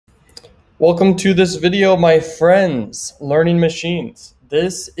Welcome to this video, my friends, Learning Machines.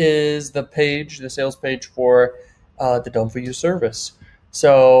 This is the page, the sales page for the Done For You service.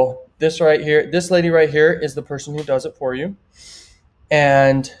 So this right here, this lady right here is the person who does it for you.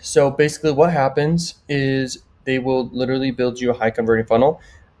 And so basically what happens is they will literally build you a high converting funnel.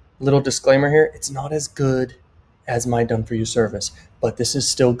 Little disclaimer here, it's not as good as my Done For You service, but this is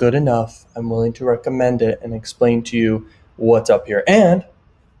still good enough. I'm willing to recommend it and explain to you what's up here. And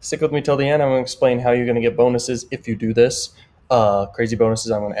stick with me till the end. I'm going to explain how you're going to get bonuses if you do this. Crazy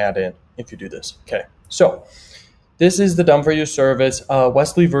bonuses I'm going to add in if you do this. Okay, so this is the Done For You service.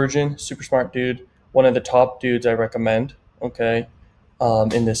 Wesley Virgin, super smart dude, one of the top dudes I recommend, okay,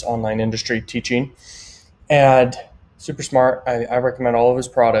 in this online industry teaching. And super smart. I recommend all of his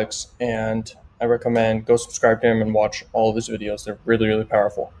products, and I recommend go subscribe to him and watch all of his videos. They're really, really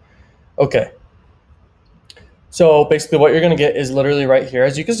powerful. Okay. So basically what you're going to get is literally right here.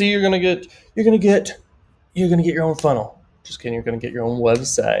 As you can see, you're going to get your own funnel. Just kidding. You're going to get your own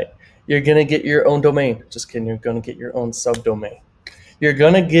website. You're going to get your own domain. Just kidding. You're going to get your own subdomain. You're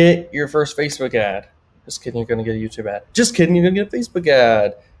going to get your first Facebook ad. Just kidding. You're going to get a YouTube ad. Just kidding. You're going to get a Facebook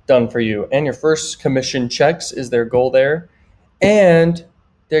ad done for you. And your first commission checks is their goal there. And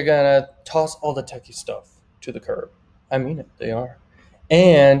they're going to toss all the techie stuff to the curb. I mean it. They are.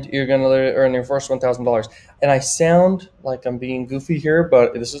 And you're going to earn your first $1,000. And I sound like I'm being goofy here,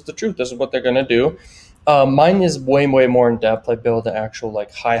 but this is the truth. This is what they're going to do. Mine is way more in depth. I build an actual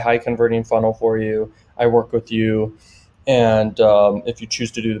like high converting funnel for you. I work with you. And if you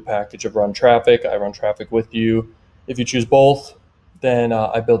choose to do the package of run traffic, I run traffic with you. If you choose both, then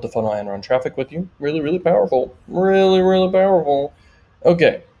I build the funnel and run traffic with you. Really powerful. Really powerful.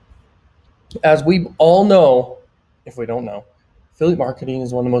 Okay. As we all know, if we don't know, affiliate marketing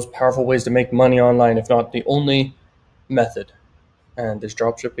is one of the most powerful ways to make money online, if not the only method. And there's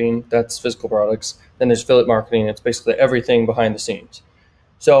drop shipping, that's physical products. Then there's affiliate marketing. It's basically everything behind the scenes.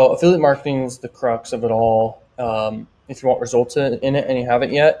 So affiliate marketing is the crux of it all. If you want results in it and you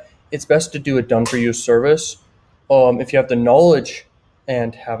haven't yet, it's best to do a Done For You service. If you have the knowledge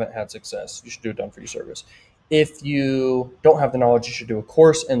and haven't had success, you should do a Done For You service. If you don't have the knowledge, you should do a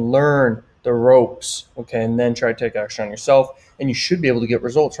course and learn the ropes, okay, and then try to take action on yourself. And you should be able to get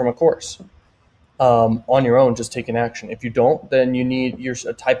results from a course on your own, just taking action. If you don't, then you're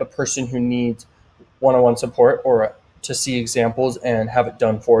a type of person who needs one-on-one support or to see examples and have it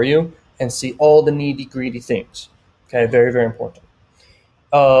done for you and see all the nitty-gritty things. Okay, very important.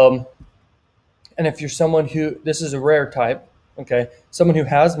 And if you're someone who, this is a rare type, okay, someone who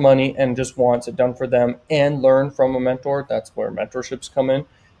has money and just wants it done for them and learn from a mentor, that's where mentorships come in.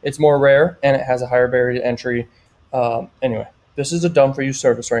 It's more rare and it has a higher barrier to entry. Anyway, this is a Done For You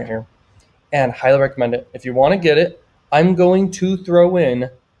service right here, and highly recommend it. If you want to get it, I'm going to throw in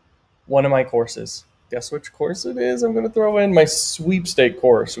one of my courses. Guess which course it is? I'm going to throw in my sweepstake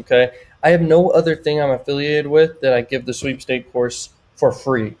course, okay? I have no other thing I'm affiliated with that I give the sweepstake course for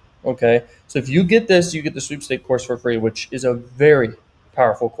free, okay? So if you get this, you get the sweepstake course for free, which is a very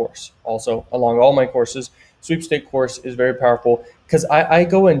powerful course. Also, along all my courses, sweepstake course is very powerful because I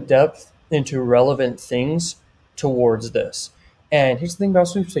go in depth into relevant things towards this. And here's the thing about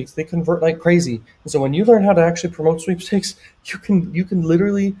sweepstakes, they convert like crazy. And so when you learn how to actually promote sweepstakes, you can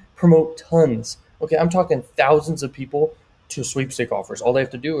literally promote tons. Okay, I'm talking thousands of people to sweepstake offers. All they have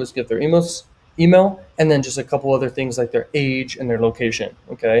to do is get their email, and then just a couple other things like their age and their location,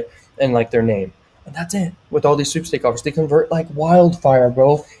 okay, and like their name. And that's it. With all these sweepstake offers, they convert like wildfire,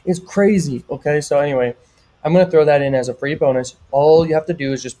 bro. It's crazy, okay? So anyway, I'm going to throw that in as a free bonus. All you have to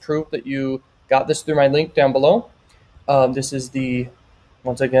do is just prove that you got this through my link down below. This is the,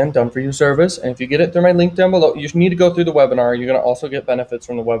 once again, Done For You service. And if you get it through my link down below, you need to go through the webinar. You're going to also get benefits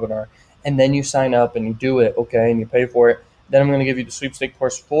from the webinar. And then you sign up and you do it, okay, and you pay for it. Then I'm going to give you the sweepstake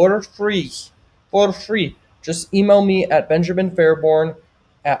course for free. For free. Just email me at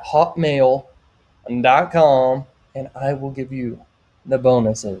benjaminfairborn@hotmail.com, and I will give you the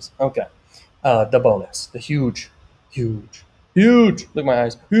bonuses. Okay. The bonus. The huge, look at my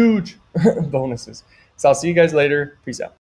eyes, huge bonuses. So I'll see you guys later. Peace out.